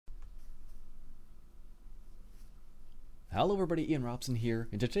Hello everybody, Ian Robson here.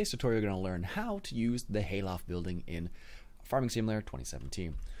 In today's tutorial, you're going to learn how to use the Hay Loft Building in Farming Simulator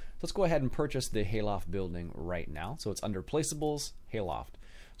 2017. Let's go ahead and purchase the Hay Loft Building right now. So it's under Placeables, Hay Loft.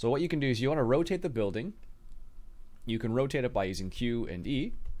 So what you can do is you want to rotate the building. You can rotate it by using Q and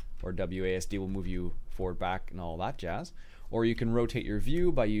E, or WASD will move you forward, back, and all that jazz. Or you can rotate your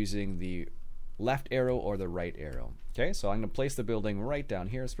view by using the left arrow or the right arrow. Okay, so I'm going to place the building right down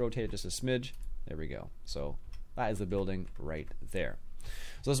here. Let's rotate it just a smidge. There we go. So that is the building right there.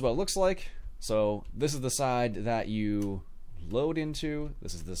 So this is what it looks like. So this is the side that you load into.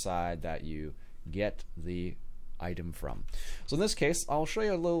 This is the side that you get the item from. So in this case, I'll show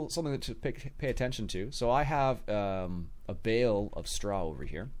you a little something to pay attention to. So I have a bale of straw over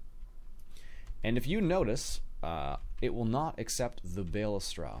here. And if you notice, it will not accept the bale of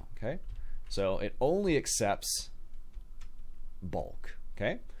straw. Okay, so it only accepts bulk.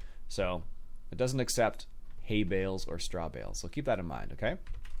 Okay, so it doesn't accept hay bales or straw bales, so keep that in mind. Okay,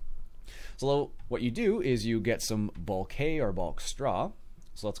 so what you do is you get some bulk hay or bulk straw.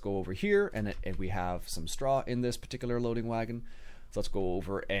 So let's go over here, and we have some straw in this particular loading wagon. So let's go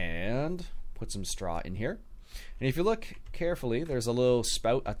over and put some straw in here. And if you look carefully, there's a little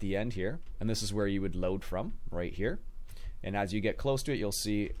spout at the end here, and this is where you would load from, right here. And as you get close to it, you'll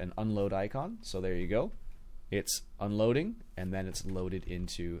see an unload icon. So there you go. It's unloading, and then it's loaded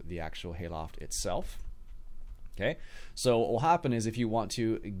into the actual hayloft itself. Okay, so what will happen is if you want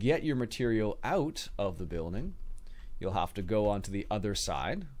to get your material out of the building, you'll have to go onto the other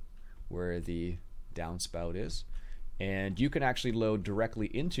side where the downspout is, and you can actually load directly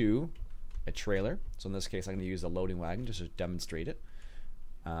into a trailer. So in this case, I'm going to use a loading wagon just to demonstrate it.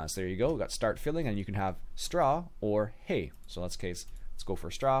 So there you go. We've got start filling, and you can have straw or hay. So let's go for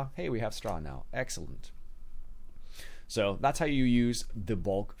straw. Hey, we have straw now. Excellent. So that's how you use the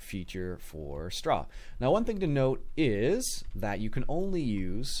bulk feature for straw. Now, one thing to note is that you can only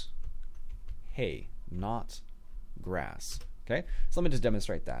use hay, not grass. Okay, so let me just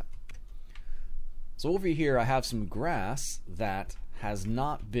demonstrate that. So over here, I have some grass that has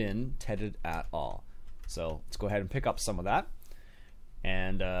not been tedded at all. So let's go ahead and pick up some of that,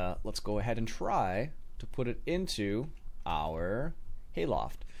 and let's go ahead and try to put it into our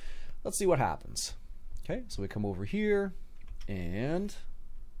hayloft. Let's see what happens. Okay, so we come over here and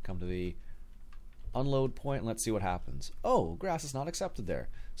come to the unload point, and let's see what happens. Oh, grass is not accepted there.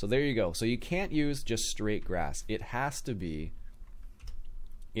 So there you go. So you can't use just straight grass. It has to be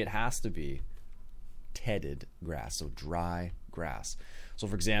tedded grass, so dry grass. So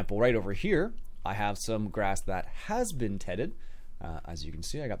for example, right over here, I have some grass that has been tedded. As you can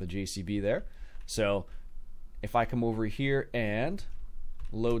see, I got the JCB there. So if I come over here and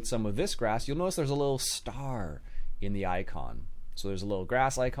load some of this grass, you'll notice there's a little star in the icon. So there's a little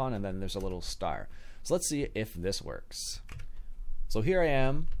grass icon, and then there's a little star. So let's see if this works. So here I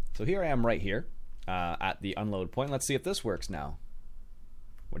am. So here I am right here at the unload point. Let's see if this works now.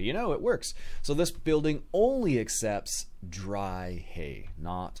 What do you know? It works. So this building only accepts dry hay,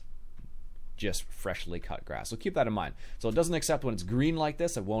 not just freshly cut grass. So keep that in mind. So it doesn't accept when it's green like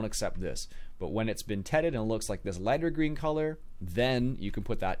this, it won't accept this. But when it's been tedded and looks like this lighter green color, then you can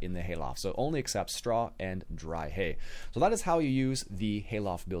put that in the hayloft. So it only accepts straw and dry hay. So that is how you use the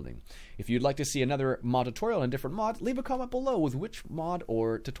hayloft building. If you'd like to see another mod tutorial on a different mod, leave a comment below with which mod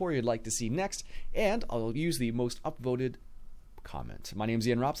or tutorial you'd like to see next, and I'll use the most upvoted comment. My name is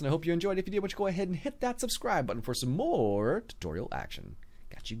Ian Robson. I hope you enjoyed. If you did, why don't you go ahead and hit that subscribe button for some more tutorial action.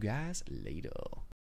 Catch you guys later.